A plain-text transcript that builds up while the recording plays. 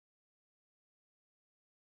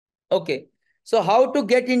Okay. So how to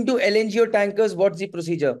get into LNG or tankers? What's the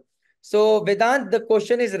procedure? So Vedant, the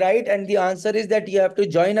question is right, and the answer is that you have to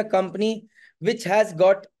join a company which has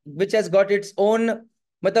got its own,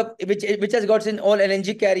 which has got its own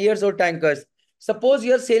LNG carriers or tankers. Suppose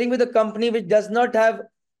you are sailing with a company which does not have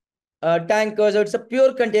tankers, or it's a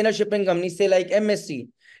pure container shipping company, say like MSC.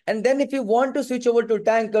 And then if you want to switch over to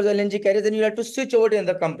tankers or LNG carriers, then you have to switch over to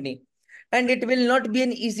another company. And it will not be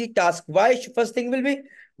an easy task. First thing will be,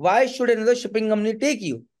 why should another shipping company take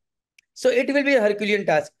you? So it will be a Herculean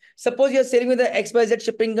task. Suppose you're sailing with the XYZ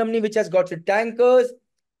shipping company, which has got your tankers,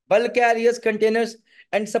 bulk carriers, containers,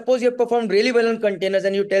 and suppose you have performed really well on containers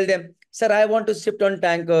and you tell them, sir, I want to ship on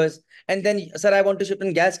tankers, and then, sir, I want to ship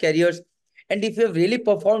on gas carriers. And if you have really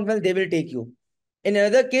performed well, they will take you. In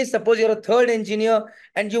another case, suppose you're a third engineer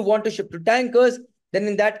and you want to ship to tankers, then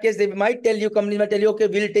in that case, they might tell you, company might tell you, okay,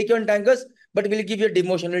 we'll take you on tankers, but we'll give you a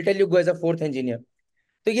demotion. We'll tell you go as a fourth engineer.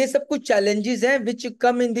 तो ये सब कुछ challenges हैं which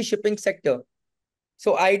come in the shipping sector.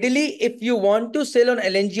 So ideally, if you want to sail on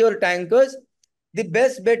LNG or tankers, the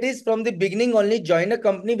best bet is from the beginning only join a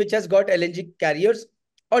company which has got LNG carriers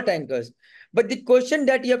or tankers. But the question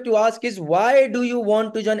that you have to ask is, why do you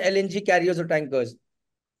want to join LNG carriers or tankers?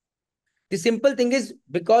 The simple thing is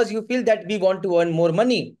because you feel that we want to earn more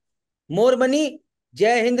money. More money,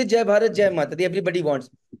 Jai Hind, Jai Bharat, Jai Mata, everybody wants.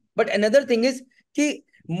 But another thing is ki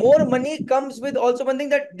more money comes with also one thing,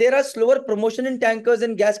 that there are slower promotion in tankers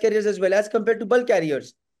and gas carriers as well as compared to bulk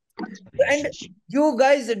carriers. And you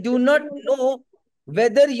guys do not know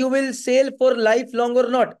whether you will sail for lifelong or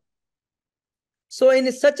not. So in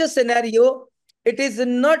such a scenario, it is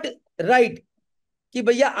not right कि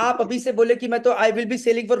भैया आप अभी से बोले कि मैं तो I will be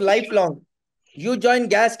sailing for lifelong. You join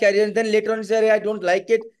gas carrier and then later on say I don't like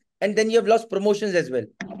it, and then you have lost promotions as well.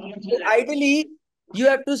 So ideally, you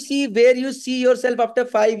have to see where you see yourself after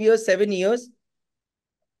 5 years, 7 years.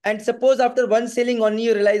 And suppose after one sailing only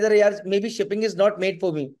you realize that yaar, maybe shipping is not made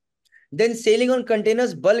for me. Then sailing on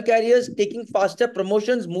containers, bulk carriers, taking faster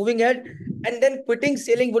promotions, moving ahead, and then quitting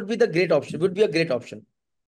sailing would be the great option, would be a great option.